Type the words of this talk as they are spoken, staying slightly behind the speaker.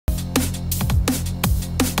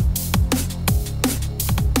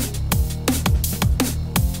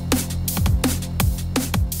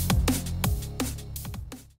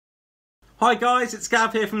Hi guys, it's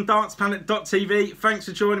Gav here from DancePlanet.tv. Thanks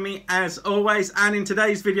for joining me as always, and in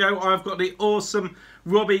today's video I've got the awesome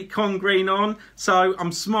Robbie Kong Green on, so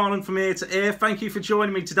I'm smiling from ear to ear. Thank you for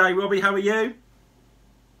joining me today, Robbie. How are you?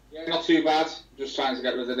 Yeah, not too bad. Just trying to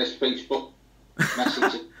get rid of this Facebook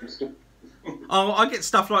message. Oh, I get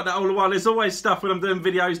stuff like that all the while. There's always stuff when I'm doing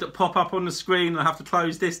videos that pop up on the screen and I have to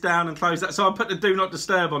close this down and close that, so I put the do not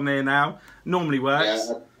disturb on there now. Normally works.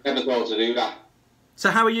 Yeah, I never thought to do that. So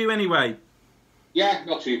how are you anyway? Yeah,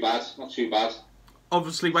 not too bad, not too bad.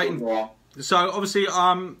 Obviously waiting. So obviously,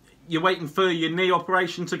 you're waiting for your knee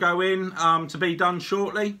operation to go in, to be done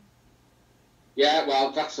shortly. Yeah,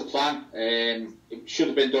 well, that's the plan. It should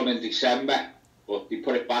have been done in December, but they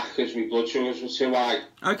put it back because my blood sugars were too high.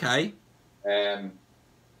 Okay. And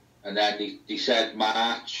then they said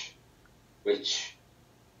March, which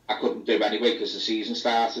I couldn't do anyway because the season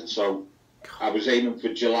started. So I was aiming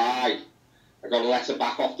for July. I got a letter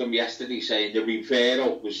back off them yesterday saying the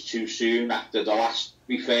referral was too soon after the last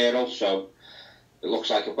referral, so it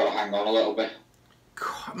looks like I've got to hang on a little bit.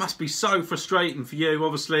 God, it must be so frustrating for you,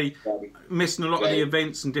 obviously, missing a lot of the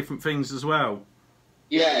events and different things as well.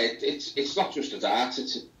 Yeah, it's not just a dart,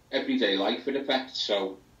 it's everyday life in effect,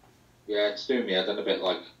 so yeah, it's doing me head in a bit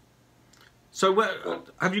like. So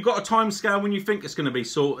have you got a time scale when you think it's going to be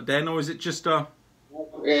sorted then, or is it just a...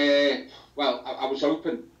 Well, I was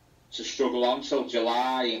hoping to struggle on till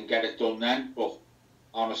July and get it done then, but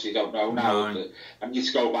honestly don't know now. No. I need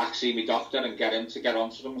to go back, see my doctor and get him to get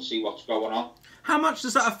onto them and see what's going on. How much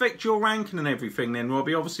does that affect your ranking and everything then,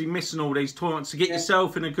 Robbie? Obviously missing all these tournaments to get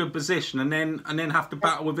yourself in a good position and then have to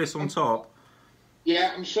battle with this on top.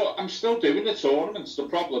 Yeah, I'm still doing the tournaments. The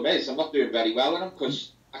problem is I'm not doing very well in them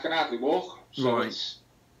because I can hardly walk. So right.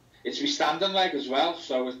 It's my standing leg as well,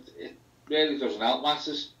 so it really doesn't help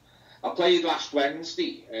matters. I played last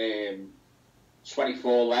Wednesday,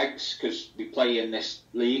 24 legs, because we play in this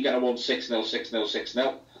league, and I won 6-0,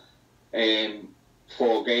 6-0, 6-0,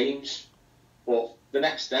 4 games. But the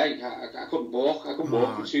next day, I couldn't walk. I couldn't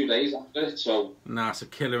walk for 2 days after it. So nah, it's a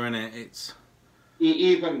killer, innit? It's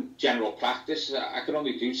even general practice, I can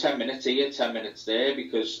only do 10 minutes here, 10 minutes there,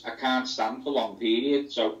 because I can't stand for long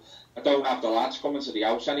periods. So I don't have the lads coming to the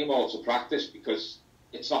house anymore to practice because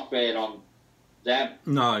it's not fair on them.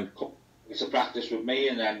 No. It's a practice with me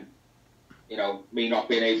and then, you know, me not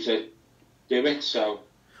being able to do it, so...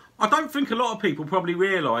 I don't think a lot of people probably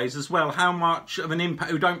realise as well how much of an impact,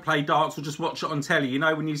 who don't play darts or just watch it on telly, you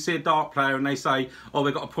know, when you see a dart player and they say, oh,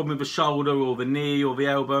 they've got a problem with the shoulder or the knee or the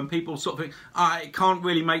elbow, and people sort of think, it can't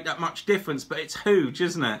really make that much difference, but it's huge,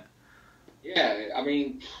 isn't it? Yeah, I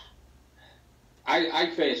mean, I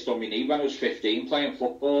first done my knee when I was 15 playing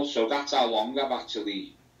football, so that's how long I've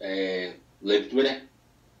actually lived with it.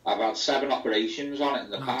 I've had 7 operations on it in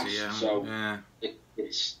the past, so yeah.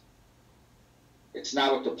 It's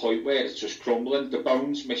now at the point where it's just crumbling. The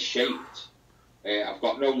bone's misshaped. I've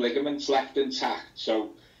got no ligaments left intact, so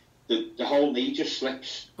the whole knee just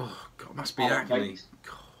slips. Oh God, must be agony.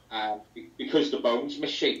 Because the bone's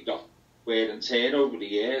misshaped off wear and tear over the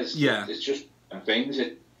years. Yeah, it's just things.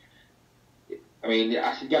 I mean,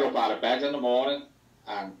 I can get up out of bed in the morning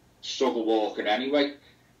and struggle walking anyway,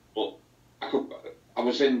 but I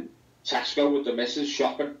was in Tesco with the missus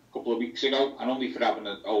shopping a couple of weeks ago, and only for having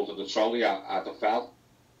a hold of the trolley, I'd have fell.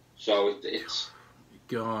 So it's.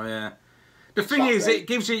 God, yeah. The thing is, it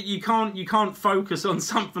gives you can't focus on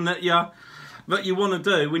something that you want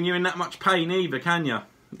to do when you're in that much pain either, can you?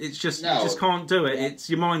 It's just you just can't do it. It's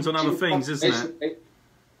your mind's on other things, isn't it?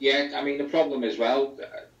 Yeah, I mean the problem as well.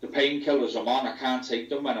 The painkillers I'm on, I can't take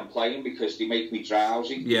them when I'm playing because they make me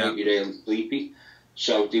drowsy. They make me really sleepy.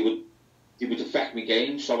 So they would affect my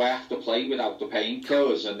game, so I have to play without the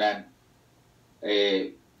painkillers, and then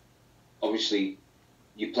obviously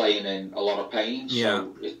you're playing in a lot of pain,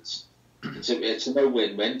 so it's a no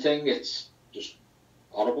win-win thing. It's just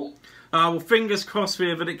horrible. Well, fingers crossed for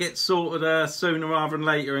you that it gets sorted sooner rather than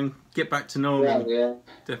later and get back to normal. Yeah,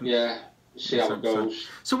 definitely. Yeah. See how it goes.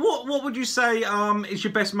 So what would you say is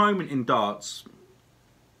your best moment in darts?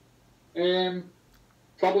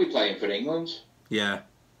 Probably playing for England. Yeah.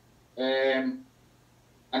 And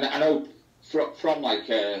I know from like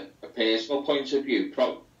a personal point of view,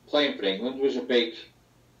 playing for England was a big.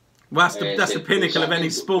 Well, that's the pinnacle of any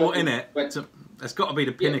sport, innit? That's got to be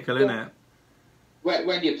the pinnacle, innit?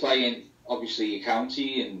 When you're playing, obviously your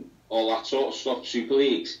county and all that sort of stuff, Super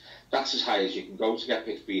Leagues, that's as high as you can go to get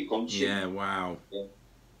picked for your country. Yeah, wow. Yeah.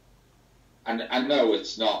 And I know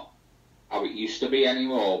it's not how it used to be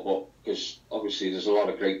anymore, but because obviously there's a lot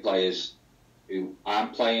of great players who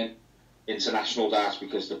aren't playing international darts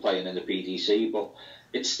because they're playing in the PDC, but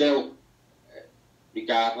it's still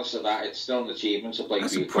regardless of that, it's still an achievement to play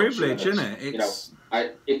That's for a your country. privilege, isn't it?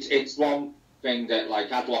 It's, it's one thing that,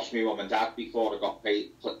 like, I'd lost my mum and dad before I got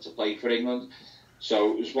paid to play for England.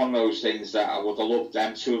 So it was one of those things that I would have loved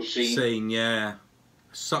them to have seen. Yeah.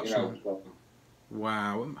 Such So.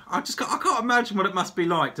 Wow. I can't imagine what it must be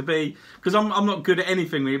like to be, because I'm not good at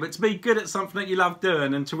anything really, but to be good at something that you love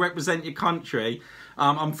doing and to represent your country.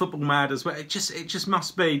 I'm football mad as well. It just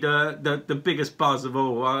must be the biggest buzz of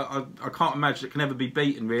all. I can't imagine it can ever be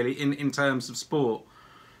beaten really in terms of sport.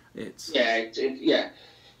 It's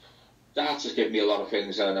That's just given me a lot of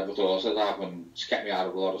things that I never thought I'd have, and it's kept me out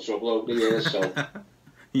of a lot of trouble over the years. So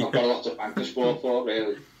yeah. I've got a lot to thank the sport for,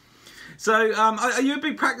 really. So, are you a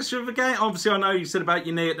big practicer of a game? Obviously, I know you said about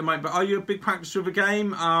your knee at the moment, but are you a big practicer of a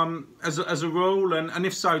game as a rule? And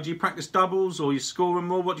if so, do you practice doubles or you scoring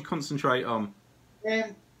more? What do you concentrate on?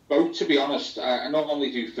 Both, to be honest. I not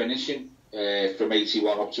only do finishing from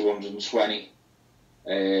 81 up to 120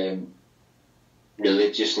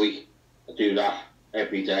 religiously. I do that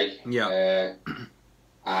every day. Yeah.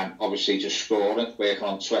 And obviously just scoring, working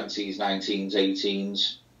on 20s, 19s,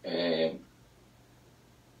 18s.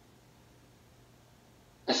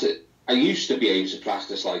 I used to be able to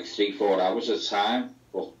practice like 3-4 hours at a time,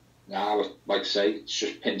 but now, like I say, it's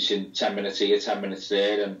just pinching 10 minutes here, 10 minutes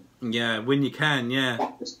there, and yeah, when you can, yeah,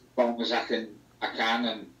 practice as long as I can,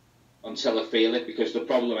 and until I feel it. Because the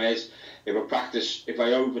problem is, if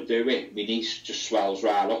I overdo it, my knee just swells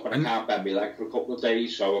right up, and I can't bend my leg for a couple of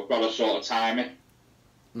days. So I've got to sort of time it.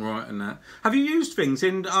 Right, and that. Have you used things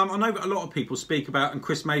in? I know that a lot of people speak about, and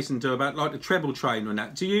Chris Mason do, about like the treble trainer and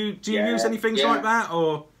that. Do you use any things like that,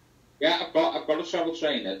 or? Yeah, I've got a treble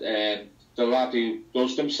trainer. The lad who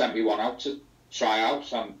does them sent me one out to try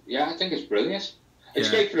out, and yeah, I think it's brilliant. It's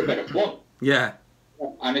great for a bit of fun. Yeah.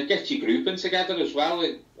 And it gets you grouping together as well.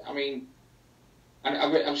 I mean, and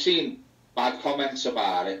I've seen bad comments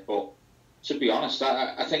about it, but to be honest,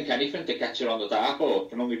 I think anything that gets you on the dartboard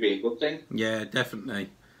can only be a good thing. Yeah, definitely.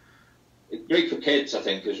 It's great for kids, I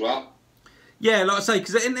think, as well. Yeah, like I say,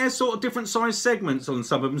 because there's sort of different size segments on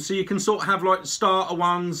some of them, so you can sort of have like starter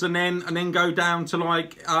ones and then go down to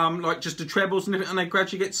like just the trebles and they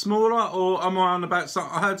gradually get smaller. Or am I on about?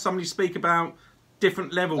 I heard somebody speak about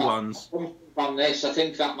different level ones. On this, I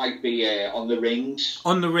think that might be on the rings.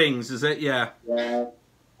 On the rings, is it? Yeah. Yeah.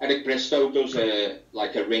 Eric Bristow does a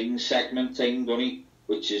ring segment thing, doesn't he?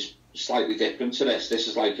 Which is slightly different to this. This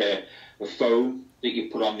is like a foam that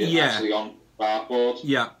you put on actually on dartboard.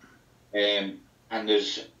 Yeah. And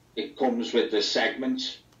it comes with the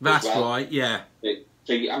segment. That's right. Yeah.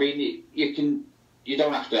 So I mean, you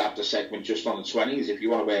don't have to have the segment just on the 20s if you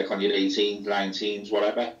want to work on your 18s, 19s,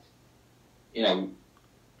 whatever. You know.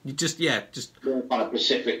 You just work on a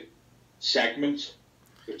specific segment,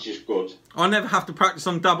 which is good. I never have to practice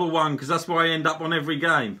on double one because that's where I end up on every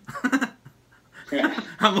game.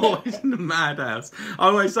 I'm always in the madhouse. I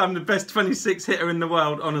always say I'm the best 26 hitter in the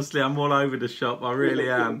world. Honestly, I'm all over the shop. I really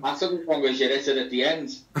am. That's as long as you hit it at the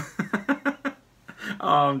end.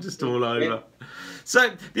 Oh, I'm just all over.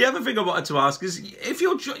 So the other thing I wanted to ask is,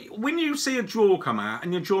 when you see a draw come out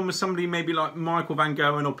and you're drawn with somebody maybe like Michael Van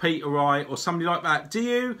Gerwen or Peter Wright or somebody like that, do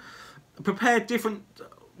you prepare different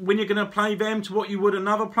when you're going to play them to what you would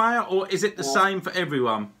another player, or is it the same for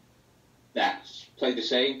everyone? Yeah, play the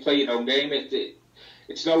same. Play your own game.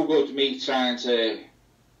 It's no good me trying to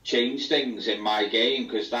change things in my game,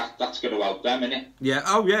 because that's going to help them, innit? Yeah.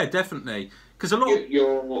 Oh yeah, definitely. Because a lot.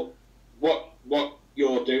 What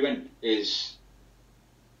you're doing is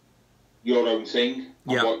your own thing.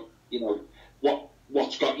 Yeah.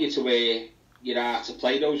 What's got you to where you are to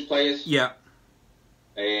play those players. Yeah.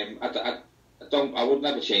 I would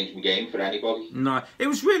never change my game for anybody. No, it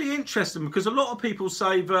was really interesting because a lot of people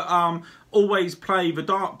say that always play the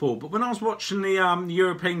dartboard, but when I was watching the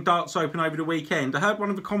European Darts Open over the weekend, I heard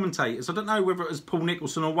one of the commentators, I don't know whether it was Paul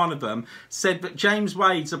Nicholson or one of them, said that James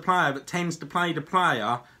Wade's a player that tends to play the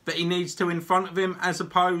player that he needs to in front of him as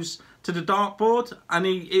opposed to the dartboard, and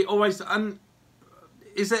he always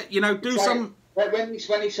is it some. When you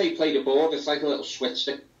say play the board, it's like a little switch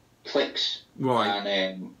that clicks, right,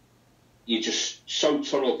 and you're just so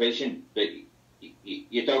tunnel vision that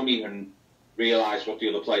you don't even realise what the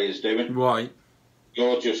other player's doing. Right.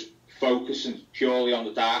 You're just focusing purely on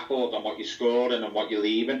the dartboard, on what you're scoring and what you're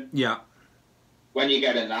leaving. Yeah. When you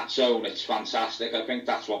get in that zone, it's fantastic. I think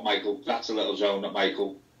that's a little zone that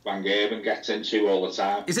Michael Van Gerwen gets into all the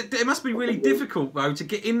time. It must be really difficult, though, to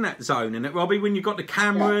get in that zone, isn't it, Robbie, when you've got the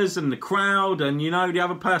cameras and the crowd and, the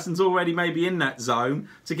other person's already maybe in that zone.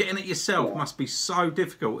 To get in it yourself must be so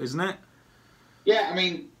difficult, isn't it? Yeah, I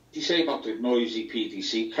mean, you say about the noisy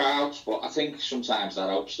PDC crowds, but I think sometimes that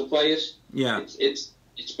helps the players. Yeah. It's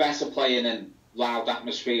better playing in loud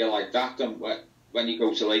atmosphere like that than when you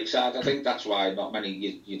go to Lakeside. I think that's why not many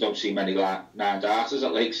you don't see many nine darters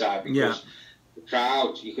at Lakeside, because the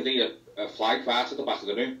crowd, you could hear a flag fight at the back of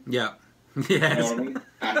the room. Yeah. Yes. You know what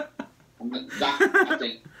I mean? And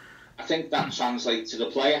that, I think that translates to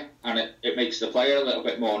the player, and it makes the player a little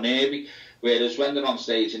bit more nervy. Whereas when they're on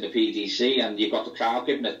stage in the PDC and you've got the crowd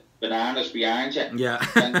giving it bananas behind you,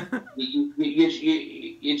 then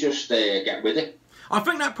you just get with it. I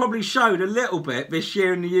think that probably showed a little bit this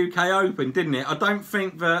year in the UK Open, didn't it? I don't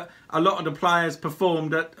think that a lot of the players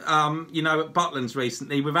performed at, at Butlins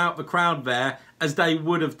recently without the crowd there as they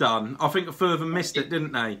would have done. I think a few of them missed it,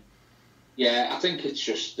 didn't they? Yeah, I think it's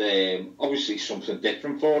just obviously something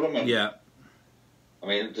different for them. And, yeah. I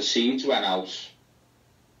mean, the seeds went out,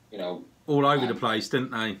 all over the place,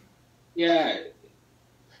 didn't they? Yeah.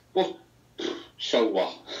 But so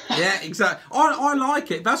what? Yeah, exactly. I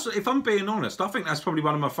like it. That's, if I'm being honest, I think that's probably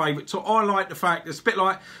one of my favourite. So I like the fact it's a bit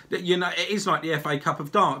like that. It is like the FA Cup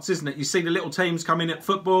of darts, isn't it? You see the little teams come in at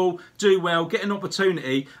football, do well, get an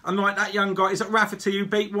opportunity, and like that young guy, is it Rafferty who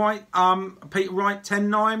beat Peter Wright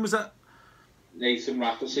 10-9? Was it? Nathan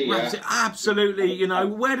Rafferty, yeah. Absolutely.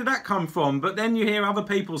 Where did that come from? But then you hear other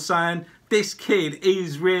people saying this kid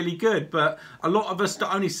is really good, but a lot of us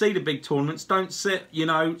that only see the big tournaments don't see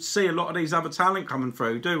a lot of these other talent coming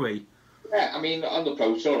through, do we? Yeah, I mean, on the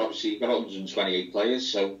Pro Tour, obviously, you've got 128 players,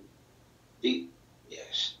 so the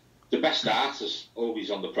best darters always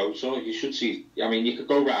on the Pro Tour. You should see, I mean, you could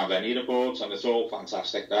go around any of the boards, and it's all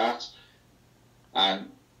fantastic darts. And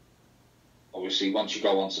obviously, once you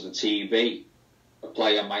go onto the TV, a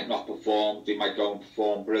player might not perform, they might go and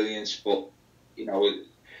perform brilliance, but,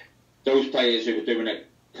 those players who are doing it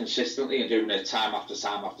consistently and doing it time after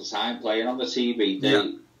time after time, playing on the TV,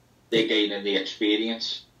 they're gaining the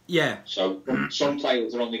experience. Yeah. So some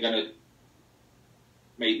players are only going to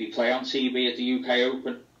maybe play on TV at the UK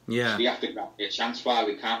Open. Yeah. So they have to grab their chance while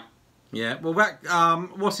they can. Yeah, well, that,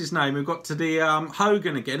 what's his name? We've got to the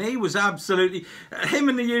Hogan again. He was absolutely... Him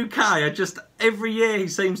in the UK are just... Every year he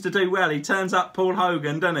seems to do well. He turns up Paul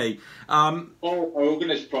Hogan, doesn't he? Paul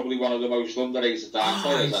Hogan is probably one of the most underrated dart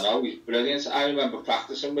players I know. He's brilliant. I remember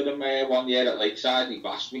practicing with him one year at Lakeside. He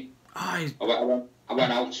bashed me. I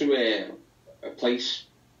went out to a place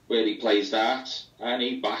where he plays darts, and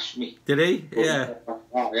he bashed me. Did he? Yeah.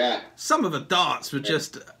 Oh, yeah. Some of the darts were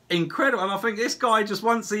just... incredible, and I think this guy just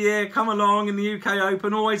once a year come along in the UK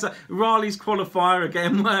Open, always Riley's qualifier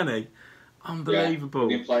again, weren't he?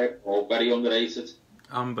 Unbelievable. Yeah, player, very underrated.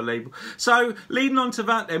 Unbelievable. So leading on to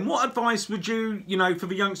that, then, what advice would you, for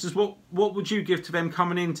the youngsters, what would you give to them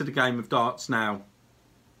coming into the game of darts now?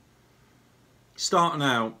 Starting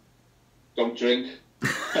out. Don't drink.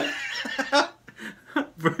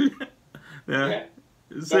 Brilliant. Yeah.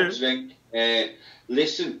 Don't drink.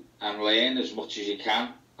 Listen and learn as much as you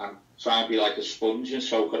can. And try and be like a sponge and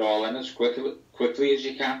soak it all in as quickly as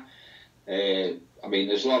you can. I mean,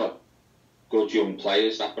 there's a lot of good young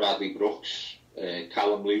players, that Bradley Brooks,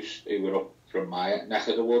 Callum Luce, who were up from my neck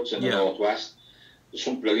of the woods in the northwest. There's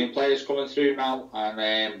some brilliant players coming through now,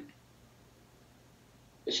 and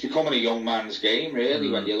it's becoming a young man's game, really,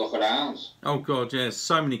 when you look around. Oh, God, yes.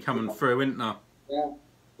 So many coming through, isn't there? Yeah,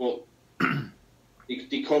 but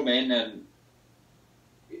they come in and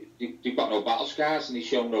they've got no battle scars and they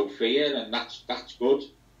show no fear, and that's good,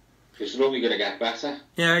 because they're only going to get better.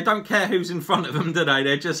 Yeah, they don't care who's in front of them, do they?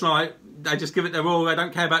 They're just like, they just give it their all. They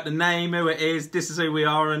don't care about the name, who it is. This is who we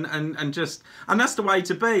are, and that's the way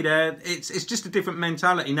to be. It's just a different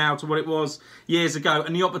mentality now to what it was years ago,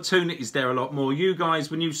 and the opportunities there a lot more. You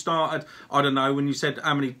guys, when you started, I don't know, when you said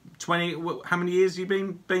how many years have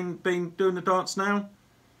you been doing the darts now?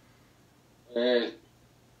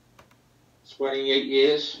 28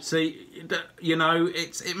 years. See,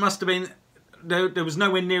 it must have been, there was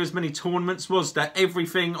nowhere near as many tournaments, was there?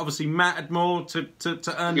 Everything obviously mattered more to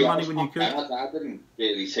earn the money when you could. I didn't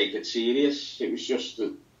really take it serious. It was just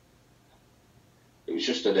that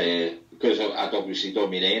because I'd obviously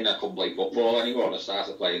done my name, I couldn't play football anymore. I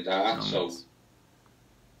started playing darts, so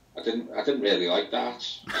I didn't really like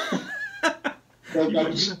darts.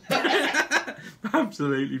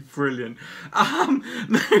 Absolutely brilliant.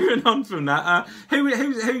 Moving on from that,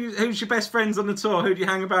 who's your best friends on the tour? Who do you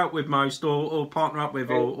hang about with most, or partner up with,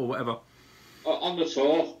 or whatever? On the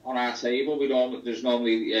tour, on our table, there's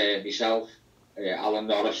normally myself, Alan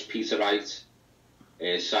Norris, Peter Wright,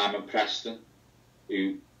 Simon Preston,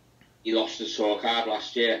 who he lost his tour card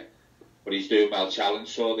last year, but he's doing well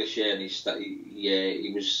Challenge Tour this year, and I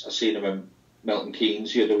seen him in Milton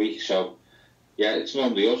Keynes the other week, so yeah, it's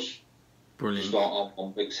normally us. Brilliant. Just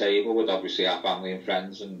on big table with obviously our family and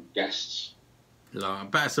friends and guests. I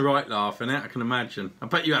bet it's the right laugh, innit? I can imagine. I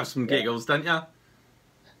bet you have some giggles, don't you?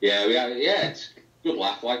 Yeah, it's good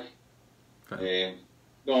laugh, like.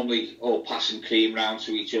 Normally all passing cream round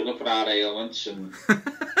to each other for our ailments, and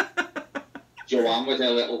Joanne with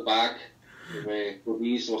her little bag of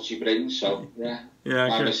goodies, what she brings, so yeah.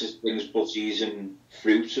 My missus brings butties and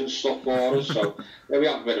fruits and stuff for us, so yeah, we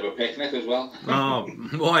have a bit of a picnic as well. Oh,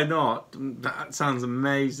 why not? That sounds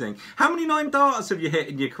amazing. How many 9-darters have you hit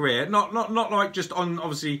in your career? Not like just on,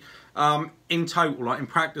 obviously, in total, like in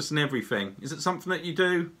practice and everything. Is it something that you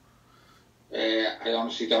do? I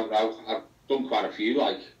honestly don't know. I've done quite a few,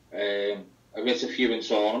 like, I've hit a few in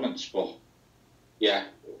tournaments, but yeah,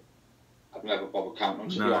 I've never bothered counting them,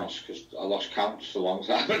 to be honest, because I lost count a long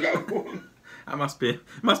time ago. That must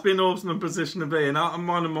be an awesome position to be in.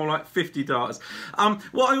 Mine are more like 50 darts.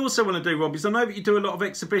 What I also want to do, Rob, is I know that you do a lot of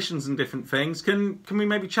exhibitions and different things. Can we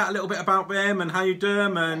maybe chat a little bit about them and how you do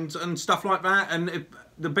them and stuff like that, and if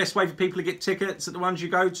the best way for people to get tickets at the ones you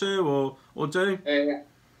go to or do?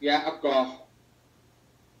 Yeah, I've got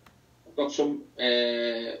some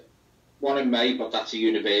one in May, but that's a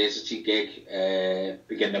university gig.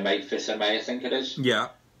 Beginning of May, 5th of May, I think it is. Yeah.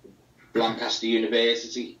 Lancaster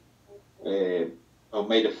University. May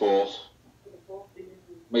the 4th.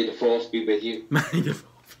 May the 4th be with you. May the 4th.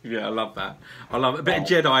 Yeah, I love that. I love it. A bit of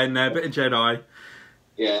Jedi in there, a bit of Jedi.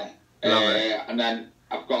 Yeah. Love it. And then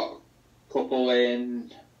I've got a couple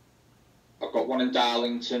in... I've got one in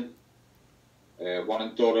Darlington, one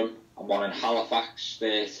in Durham, and one in Halifax.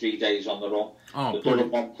 They're 3 days on the run. Oh, the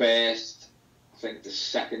Durham one first, I think the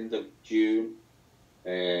 2nd of June.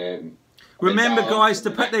 Remember, guys, to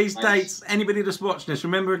put these dates, anybody that's watching this,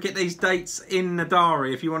 remember to get these dates in the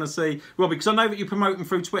diary if you want to see Robbie, because I know that you promote them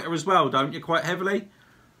through Twitter as well, don't you, quite heavily?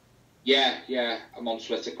 Yeah, I'm on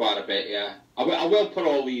Twitter quite a bit, yeah. I will put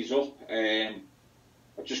all these up.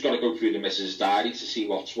 I've just got to go through the missus' diary to see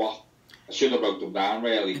what's what. I should have wrote them down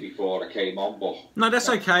really before I came on, but no, that's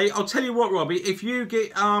okay. I'll tell you what, Robbie. If you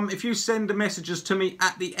get if you send the messages to me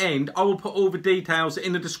at the end, I will put all the details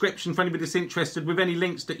in the description for anybody that's interested with any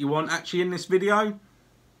links that you want actually in this video.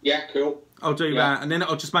 Yeah, cool. I'll do that, and then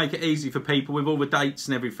I'll just make it easy for people with all the dates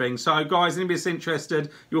and everything. So, guys, anybody that's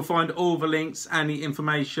interested, you'll find all the links and the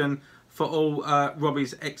information for all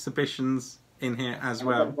Robbie's exhibitions in here as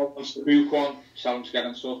well. If anyone wants to book one, tell them to get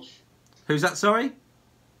in touch. Who's that? Sorry.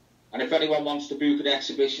 And if anyone wants to book an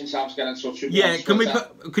exhibition, tell them to get in touch with me. Yeah,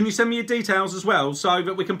 can you send me your details as well so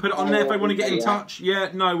that we can put it on there if they want to get in touch? Yeah,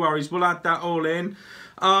 no worries. We'll add that all in.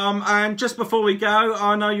 And just before we go,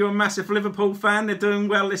 I know you're a massive Liverpool fan. They're doing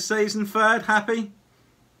well this season. Third, happy?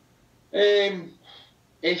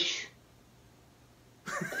 Ish.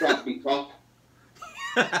 Try to be top.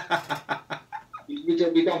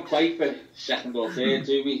 we don't play for second or third,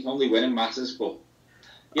 do we? Only winning matters, but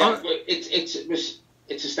yeah,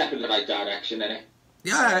 it's a step in the right direction, isn't it?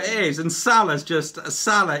 Yeah, it is. And Salah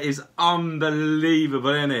is unbelievable,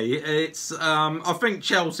 isn't he? It's I think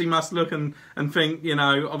Chelsea must look and think, you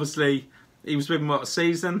know, obviously he was with him what, a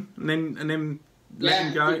season and then let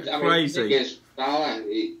him go. Crazy. The thing is, Salah,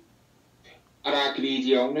 our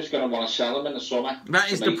greedy owner's going to want to sell him in the summer.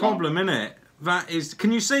 That is the problem, isn't it? That is.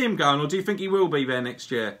 Can you see him going, or do you think he will be there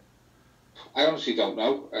next year? I honestly don't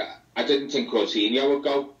know. I didn't think Coutinho would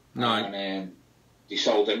go. No. And they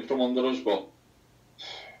sold him from under us, but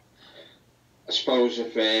I suppose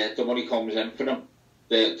if the money comes in for them,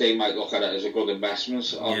 they might look at it as a good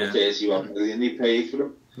investment on the 31 million they paid for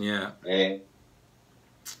him. Yeah.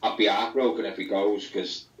 I'd be heartbroken if he goes,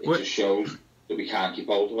 because it just shows that we can't keep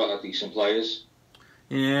hold of our decent players.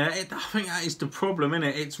 Yeah, I think that is the problem, isn't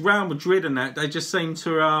it? It's Real Madrid and that. They just seem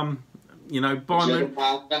to, you know, buy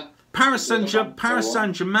Paris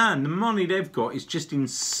Saint-Germain, the money they've got is just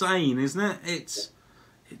insane, isn't it? It's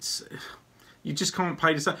you just can't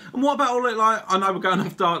pay the same. And what about all it, like, I know we're going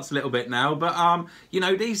off darts a little bit now, but you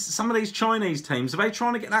know, some of these Chinese teams, are they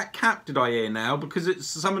trying to get that cap, did I hear now? Because it's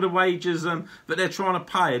some of the wages that they're trying to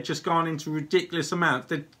pay are just gone into ridiculous amounts.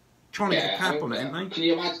 They're trying to get a cap on it, aren't they? Can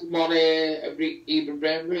you imagine what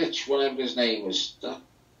Ibrahimovic, whatever his name was,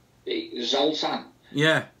 Zoltan?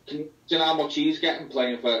 Yeah. Do you know how much he's getting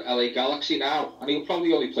playing for LA Galaxy now? And he'll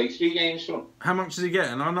probably only play 3 games for them. How much is he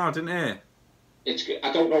getting? Oh, no, I didn't hear.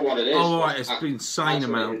 I don't know what it is. Oh, right, it's insane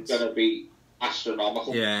amounts. It's going to be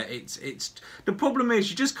astronomical. Yeah, it's the problem is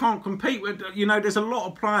you just can't compete with, you know, there's a lot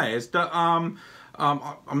of players that I'm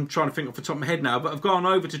trying to think off the top of my head now, but have gone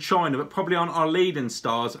over to China, but probably aren't our leading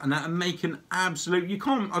stars, and that are making absolute.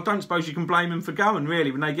 I don't suppose you can blame them for going really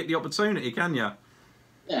when they get the opportunity, can you?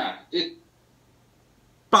 Yeah.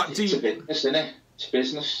 But it's a business, isn't it? It's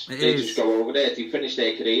business. They just go over there. They finish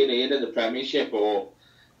their career here in the Premiership or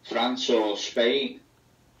France or Spain.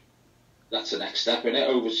 That's the next step, innit?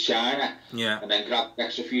 Over to China. Yeah. And then grab an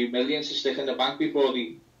extra few million to stick in the bank before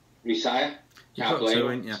they retire. Can't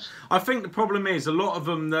blame them. I think the problem is a lot of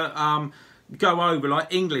them that go over,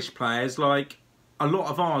 like English players, like a lot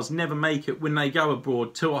of ours never make it when they go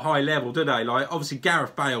abroad to a high level, do they? Like, obviously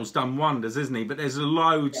Gareth Bale's done wonders, isn't he? But there's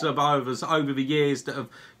loads of others over the years that have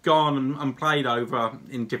gone and played over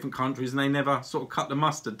in different countries and they never sort of cut the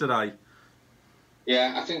mustard, do they?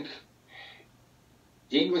 Yeah, I think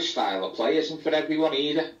the English style of play isn't for everyone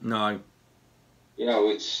either. No. You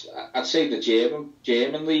know, I'd say the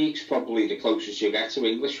German league's probably the closest you get to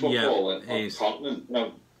English football on the continent. You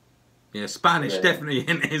know. Yeah, Spanish definitely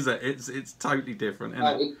is it? It's totally different,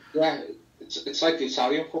 isn't it? It's like the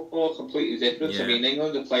Italian football, completely different. I mean,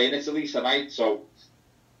 England are playing Italy tonight, so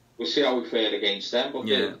we'll see how we fare against them. But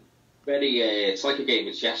they're very, it's like a game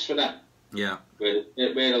of chess for them. Yeah, we're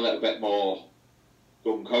a little bit more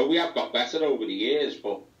gung-ho. We have got better over the years,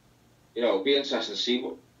 but you know, it'll be interesting to see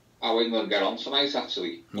how England get on tonight.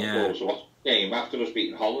 Actually, yeah. Game after us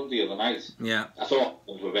beating Holland the other night. Yeah, I thought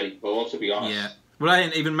we were very poor, to be honest. Yeah. Well, they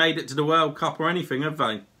ain't even made it to the World Cup or anything, have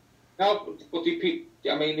they? No, but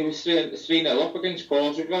I mean, they were 3-0 up against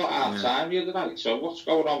Portugal at half-time the other night, so what's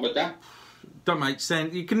going on with that? Don't make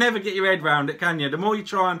sense. You can never get your head around it, can you? The more you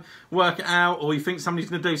try and work it out, or you think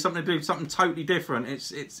somebody's going to do something totally different,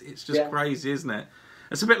 it's just crazy, isn't it?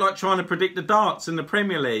 It's a bit like trying to predict the darts in the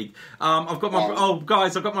Premier League. I've got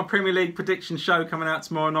my Premier League prediction show coming out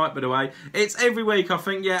tomorrow night, by the way. It's every week, I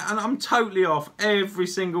think, and I'm totally off every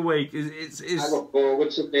single week. I look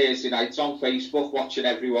forward to Thursday nights on Facebook, watching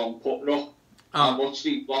everyone putting up how much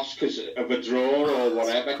they lost because of a draw or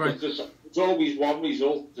whatever. There's always one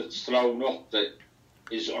result that's thrown up that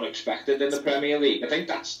is unexpected in the Premier League. I think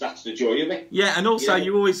that's the joy of it. Yeah, and also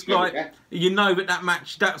you always you know that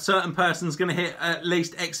match, that certain person's going to hit at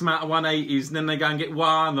least X amount of 180s, and then they go and get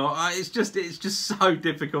one. Or it's just so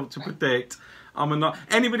difficult to predict.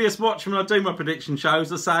 Anybody that's watching when I do my prediction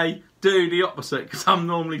shows, I say do the opposite because I'm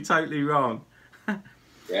normally totally wrong. Yeah,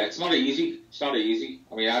 it's not easy. It's not easy.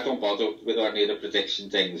 I mean, I don't bother with any of the prediction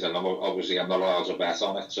things, and I'm not allowed to bet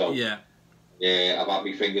on it. So yeah. Yeah, I've had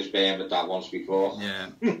my fingers burned with that once before. Yeah,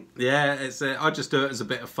 yeah. I just do it as a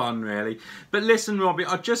bit of fun, really. But listen, Robbie,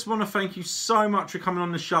 I just want to thank you so much for coming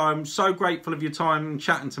on the show. I'm so grateful of your time and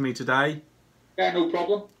chatting to me today. Yeah, no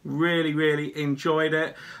problem. Really, really enjoyed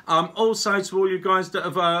it. Also, to all you guys that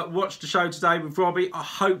have watched the show today with Robbie, I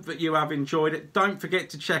hope that you have enjoyed it. Don't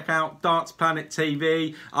forget to check out Darts Planet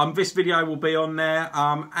TV. This video will be on there.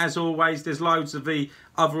 As always, there's loads of the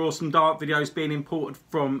other awesome dart videos being imported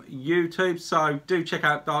from YouTube, so do check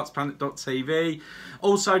out dartsplanet.tv.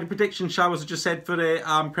 Also, the prediction show, as I just said, for the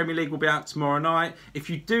Premier League will be out tomorrow night. If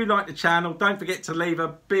you do like the channel, don't forget to leave a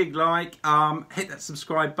big like, hit that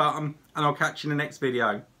subscribe button, and I'll catch you in the next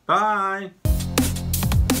video. Bye!